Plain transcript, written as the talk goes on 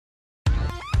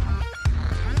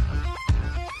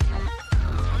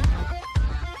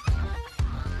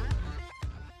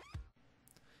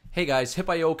Hey guys,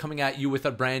 HipIO coming at you with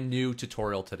a brand new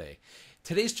tutorial today.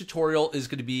 Today's tutorial is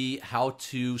going to be how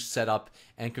to set up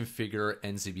and configure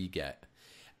NZBGet.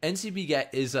 NZBGet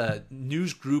is a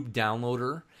news group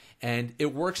downloader and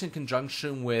it works in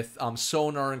conjunction with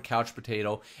Sonar and Couch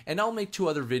Potato, and I'll make two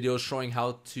other videos showing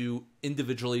how to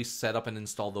individually set up and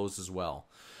install those as well.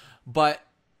 But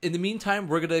in the meantime,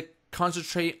 we're going to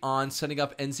concentrate on setting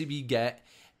up NZBGet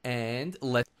and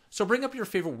So bring up your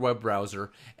favorite web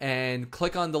browser and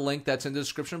click on the link that's in the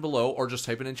description below, or just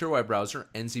type it into your web browser,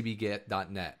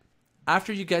 nzbget.net.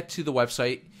 After you get to the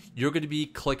website, you're going to be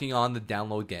clicking on the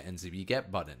Download Get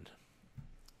NZBGet button.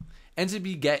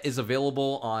 NZBGet is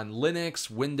available on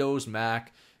Linux, Windows,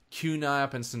 Mac,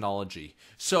 QNAP, and Synology.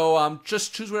 So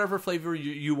just choose whatever flavor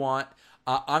you want.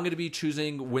 I'm going to be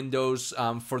choosing Windows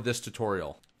for this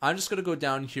tutorial. I'm just going to go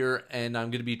down here and I'm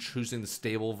going to be choosing the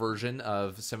stable version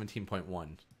of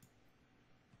 17.1.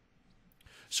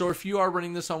 So if you are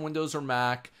running this on Windows or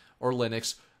Mac or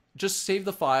Linux, just save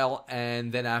the file,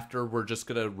 and then after we're just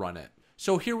going to run it.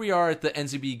 So here we are at the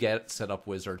NZBGet setup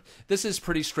wizard. This is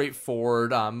pretty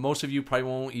straightforward. Most of you probably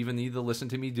won't even need to listen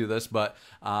to me do this, but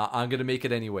I'm going to make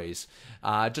it anyways.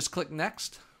 Just click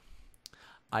Next.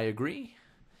 I agree.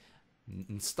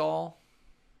 Install.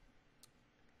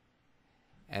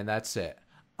 And that's it.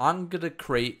 I'm going to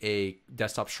create a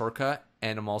desktop shortcut,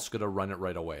 and I'm also going to run it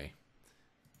right away.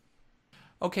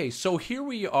 Okay, so here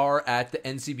we are at the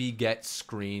NZBGet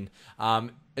screen.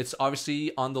 It's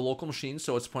obviously on the local machine,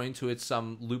 so it's pointing to its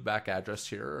loopback address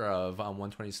here of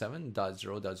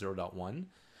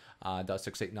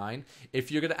 127.0.0.1.689. If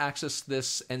you're going to access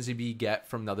this NZBGet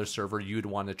from another server, you'd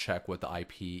want to check what the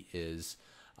IP is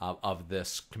of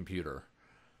this computer.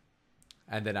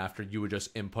 And then after, you would just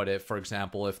input it. For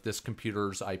example, if this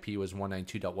computer's IP was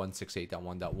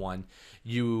 192.168.1.1,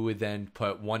 you would then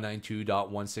put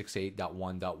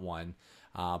 192.168.1.1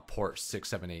 port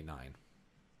 6789.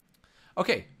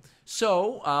 Okay,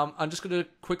 so I'm just going to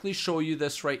quickly show you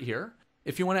this right here.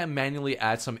 If you want to manually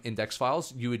add some index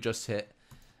files, you would just hit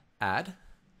Add.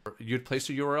 You'd place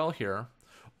a URL here,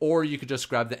 or you could just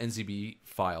grab the NZB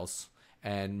files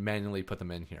and manually put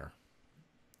them in here.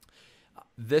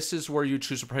 This is where you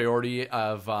choose a priority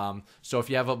of, so if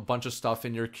you have a bunch of stuff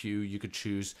in your queue, you could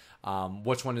choose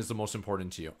which one is the most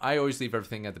important to you. I always leave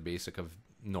everything at the basic of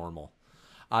normal.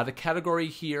 The category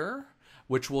here,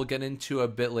 which we'll get into a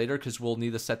bit later because we'll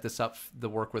need to set this up to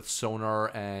work with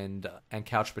Sonar and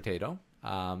Couch Potato.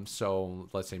 So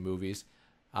let's say movies.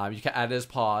 You can add it as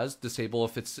pause, disable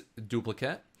if it's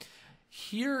duplicate.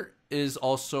 Here is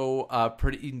also a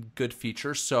pretty good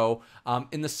feature. So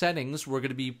in the settings, we're going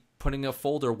to be putting a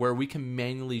folder where we can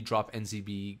manually drop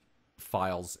NZB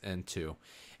files into.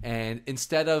 And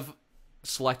instead of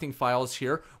selecting files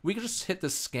here, we can just hit the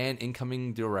scan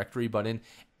incoming directory button.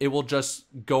 It will just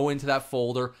go into that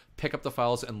folder, pick up the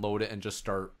files and load it, and just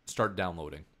start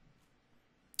downloading.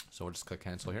 So we'll just click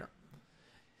cancel here.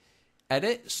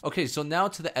 Edit. Okay, so now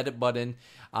to the edit button.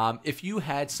 If you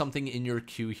had something in your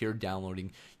queue here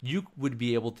downloading, you would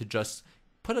be able to just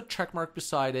put a check mark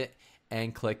beside it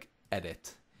and click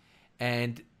edit.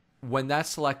 And when that's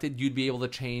selected, you'd be able to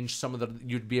change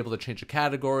you'd be able to change the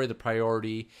category, the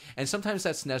priority, and sometimes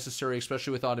that's necessary, especially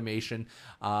with automation.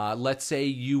 Let's say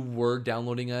you were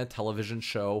downloading a television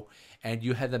show and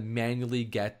you had to manually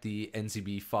get the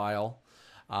NZB file.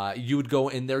 You would go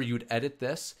in there, you would edit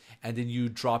this, and then you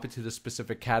drop it to the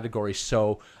specific category,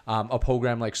 so a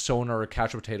program like Sonar or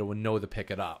Couch Potato would know to pick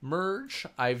it up. Merge,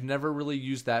 I've never really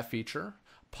used that feature.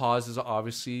 Pause is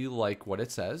obviously like what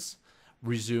it says.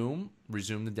 Resume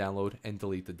the download, and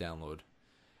delete the download.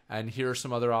 And here are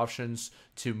some other options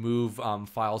to move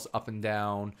files up and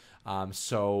down,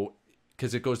 so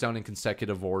because it goes down in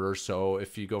consecutive order. So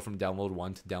if you go from download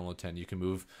 1 to download 10, you can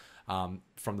move from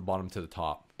the bottom to the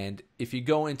top. And if you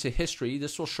go into history,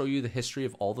 this will show you the history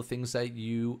of all the things that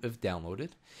you have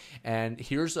downloaded. And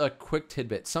here's a quick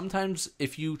tidbit. Sometimes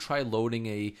if you try loading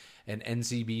an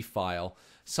NZB file,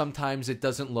 sometimes it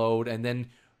doesn't load, and then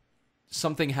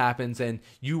something happens and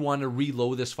you want to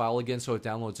reload this file again, so it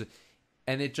downloads it,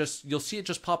 and you'll see it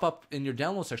just pop up in your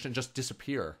download section and just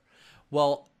disappear.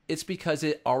 Well, it's because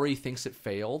it already thinks it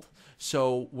failed.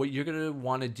 So what you're going to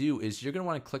want to do is you're going to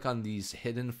want to click on these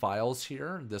hidden files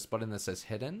here, this button that says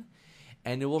hidden,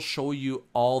 and it will show you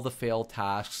all the failed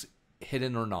tasks,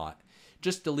 hidden or not.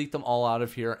 Just delete them all out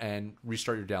of here and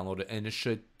restart your download, and it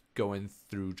should go in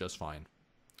through just fine.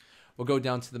 We'll go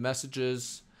down to the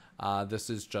messages. This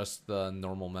is just the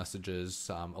normal messages,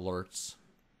 alerts,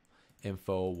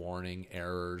 info, warning,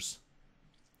 errors.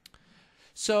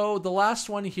 So the last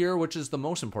one here, which is the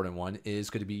most important one, is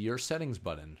going to be your settings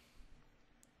button.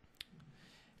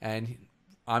 And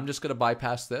I'm just going to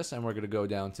bypass this, and we're going to go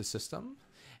down to System.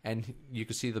 And you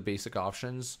can see the basic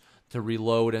options to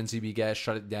reload NZBGet,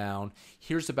 shut it down.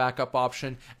 Here's the backup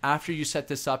option. After you set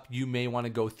this up, you may want to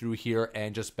go through here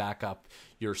and just back up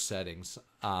your settings.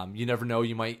 You never know,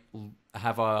 you might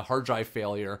have a hard drive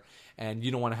failure and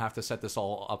you don't want to have to set this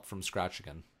all up from scratch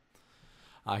again.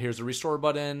 Here's the restore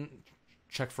button,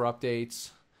 check for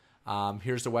updates.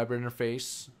 Here's the web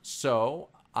interface. So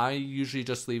I usually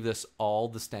just leave this all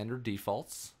the standard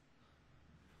defaults.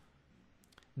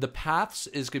 The paths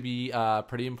is going to be a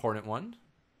pretty important one.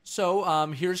 So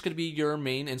here's going to be your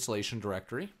main installation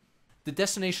directory. The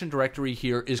destination directory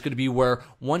here is going to be where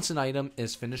once an item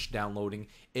is finished downloading,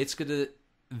 it's going to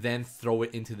then throw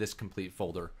it into this complete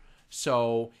folder.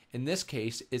 So in this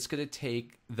case, it's going to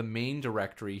take the main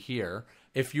directory here.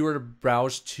 If you were to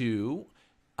browse to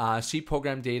C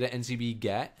program data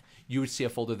NZBGet, you would see a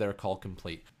folder there called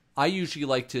complete. I usually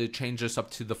like to change this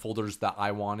up to the folders that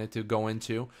I want it to go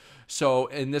into. So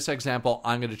in this example,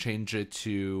 I'm going to change it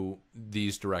to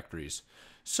these directories.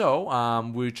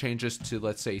 So we would change this to,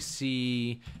 let's say,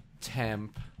 C,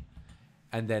 temp,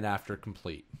 and then after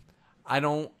complete. I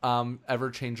don't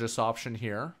ever change this option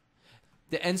here.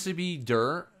 The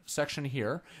NZBDir section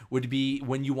here would be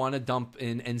when you want to dump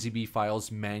in NZB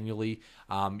files manually.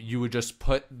 You would just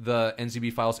put the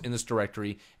NZB files in this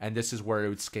directory, and this is where it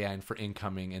would scan for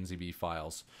incoming NZB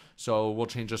files. So we'll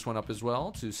change this one up as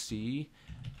well to C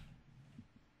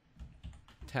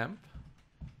temp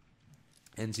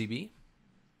NZB.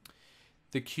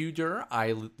 The QDIR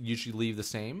I usually leave the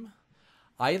same.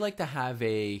 I like to have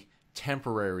a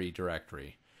temporary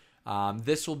directory.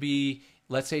 This will be,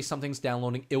 let's say something's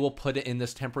downloading, it will put it in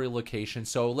this temporary location.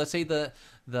 So let's say the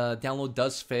download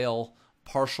does fail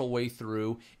partial way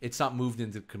through, it's not moved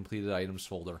into the completed items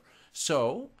folder.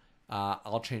 So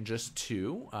I'll change this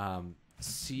to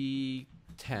C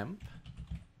temp,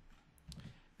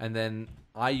 and then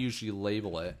I usually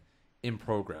label it in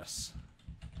progress.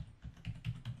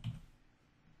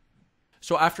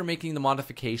 So after making the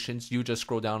modifications, you just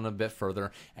scroll down a bit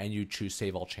further and you choose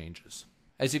Save All Changes.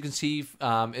 As you can see,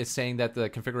 it's saying that the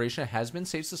configuration has been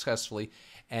saved successfully,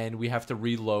 and we have to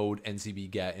reload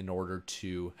NZBGet in order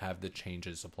to have the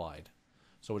changes applied.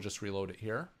 So we'll just reload it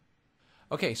here.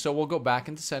 Okay, so we'll go back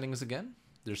into settings again.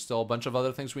 There's still a bunch of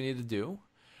other things we need to do.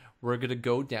 We're going to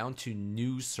go down to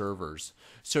news servers.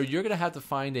 So you're going to have to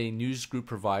find a news group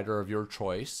provider of your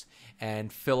choice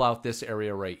and fill out this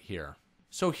area right here.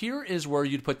 So here is where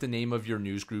you'd put the name of your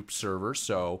news group server.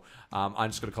 So I'm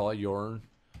just going to call it your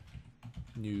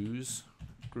news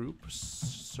group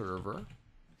server.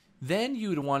 Then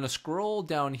you'd want to scroll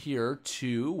down here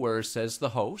to where it says the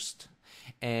host,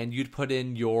 and you'd put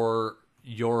in your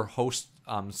host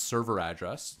server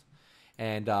address.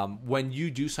 And when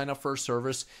you do sign up for a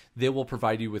service, they will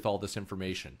provide you with all this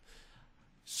information.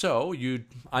 So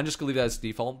I'm just gonna leave that as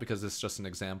default because it's just an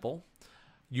example.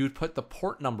 You'd put the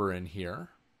port number in here,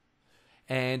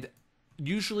 and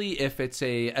usually if it's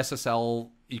a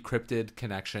SSL encrypted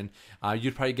connection,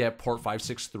 you'd probably get port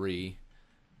 563.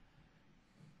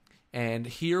 And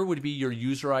here would be your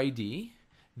user ID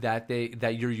that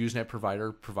your Usenet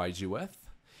provider provides you with.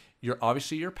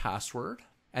 Obviously your password.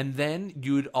 And then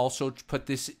you'd also put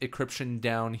this encryption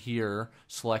down here,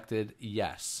 selected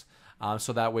yes.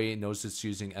 So that way it knows it's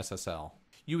using SSL.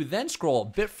 You would then scroll a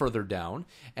bit further down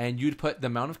and you'd put the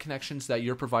amount of connections that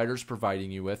your provider is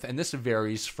providing you with. And this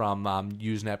varies from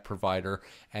Usenet provider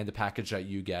and the package that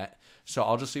you get. So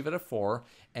I'll just leave it at 4.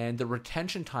 And the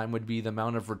retention time would be the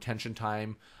amount of retention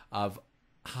time of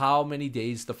how many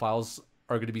days the files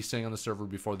are going to be sitting on the server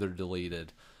before they're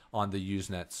deleted on the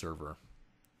Usenet server.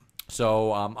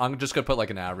 So I'm just going to put like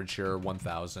an average here,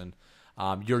 1,000.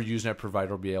 Your Usenet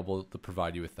provider will be able to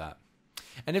provide you with that.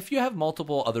 And if you have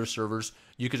multiple other servers,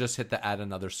 you could just hit the add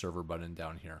another server button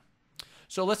down here.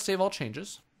 So let's save all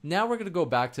changes. Now we're going to go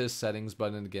back to the settings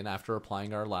button again after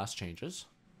applying our last changes.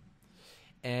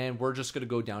 And we're just going to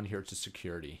go down here to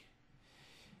security.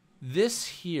 This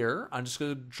here, I'm just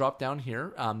going to drop down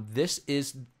here. This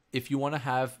is if you want to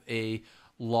have a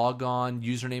logon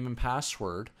username and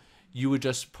password, you would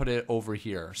just put it over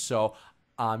here. So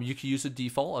you could use the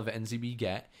default of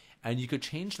NZBGet, and you could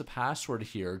change the password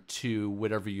here to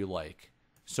whatever you like.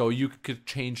 So you could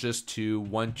change this to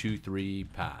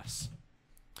 123pass.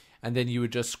 And then you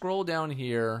would just scroll down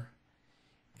here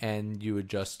and you would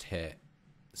just hit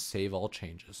save all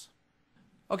changes.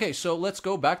 Okay, so let's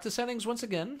go back to settings once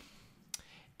again.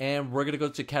 And we're going to go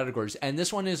to categories. And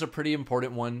this one is a pretty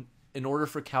important one. In order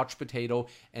for Couch Potato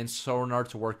and Sonar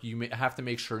to work, you have to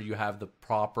make sure you have the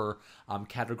proper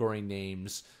category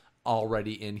names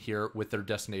already in here with their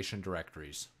destination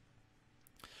directories.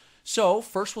 So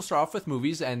first we'll start off with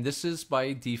movies, and this is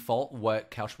by default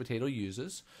what Couch Potato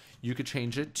uses. You could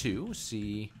change it to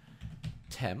see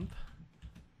temp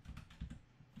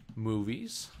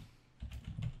movies,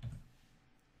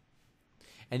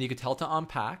 and you could tell it to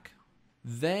unpack.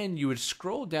 Then you would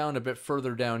scroll down a bit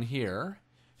further down here,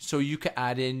 so you could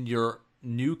add in your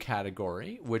new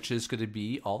category, which is going to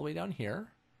be all the way down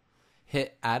here.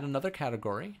 Hit add another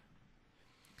category,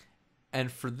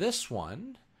 and for this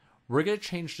one, we're going to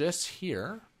change this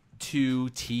here to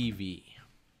TV.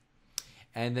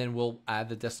 And then we'll add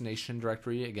the destination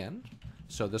directory again.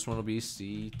 So this one will be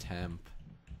ctemp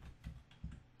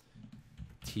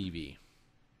TV.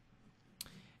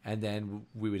 And then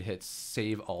we would hit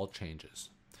save all changes.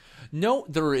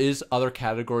 Note there is other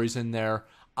categories in there.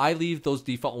 I leave those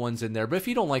default ones in there, but if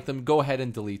you don't like them, go ahead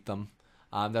and delete them.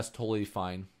 That's totally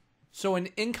fine. So in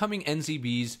incoming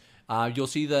NZBs, you'll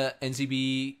see the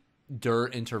NZB dir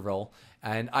interval,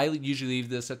 and I usually leave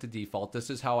this at the default. This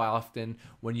is how often,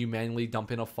 when you manually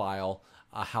dump in a file,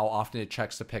 how often it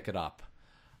checks to pick it up.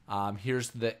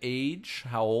 Here's the age,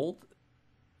 how old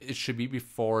it should be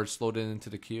before it's loaded into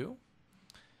the queue.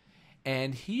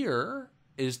 And here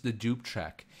is the dupe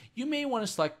check. You may want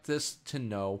to select this to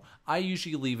no. I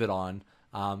usually leave it on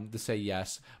to say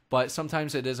yes, but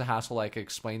sometimes it is a hassle, like I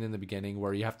explained in the beginning,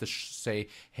 where you have to say,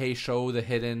 hey, show the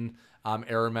hidden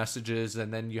error messages,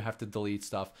 and then you have to delete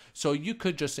stuff. So you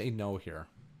could just say no here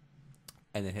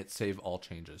and then hit save all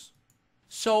changes.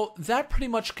 So that pretty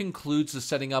much concludes the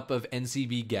setting up of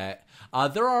NZBGet.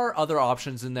 There are other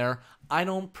options in there. I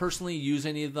don't personally use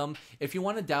any of them. If you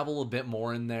want to dabble a bit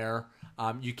more in there,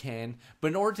 you can. But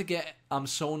in order to get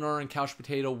Sonar and Couch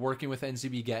Potato working with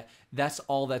NZBGet, that's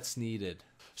all that's needed.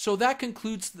 So that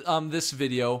concludes this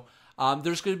video.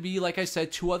 There's going to be, like I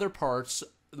said, 2 other parts.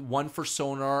 One for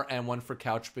Sonar and one for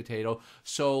Couch Potato.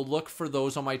 So look for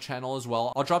those on my channel as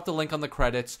well. I'll drop the link on the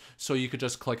credits so you could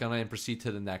just click on it and proceed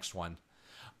to the next one.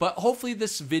 But hopefully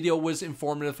this video was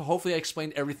informative. Hopefully I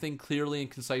explained everything clearly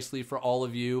and concisely for all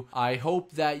of you. I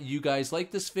hope that you guys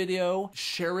like this video.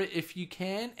 Share it if you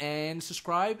can, and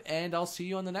subscribe, and I'll see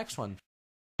you on the next one.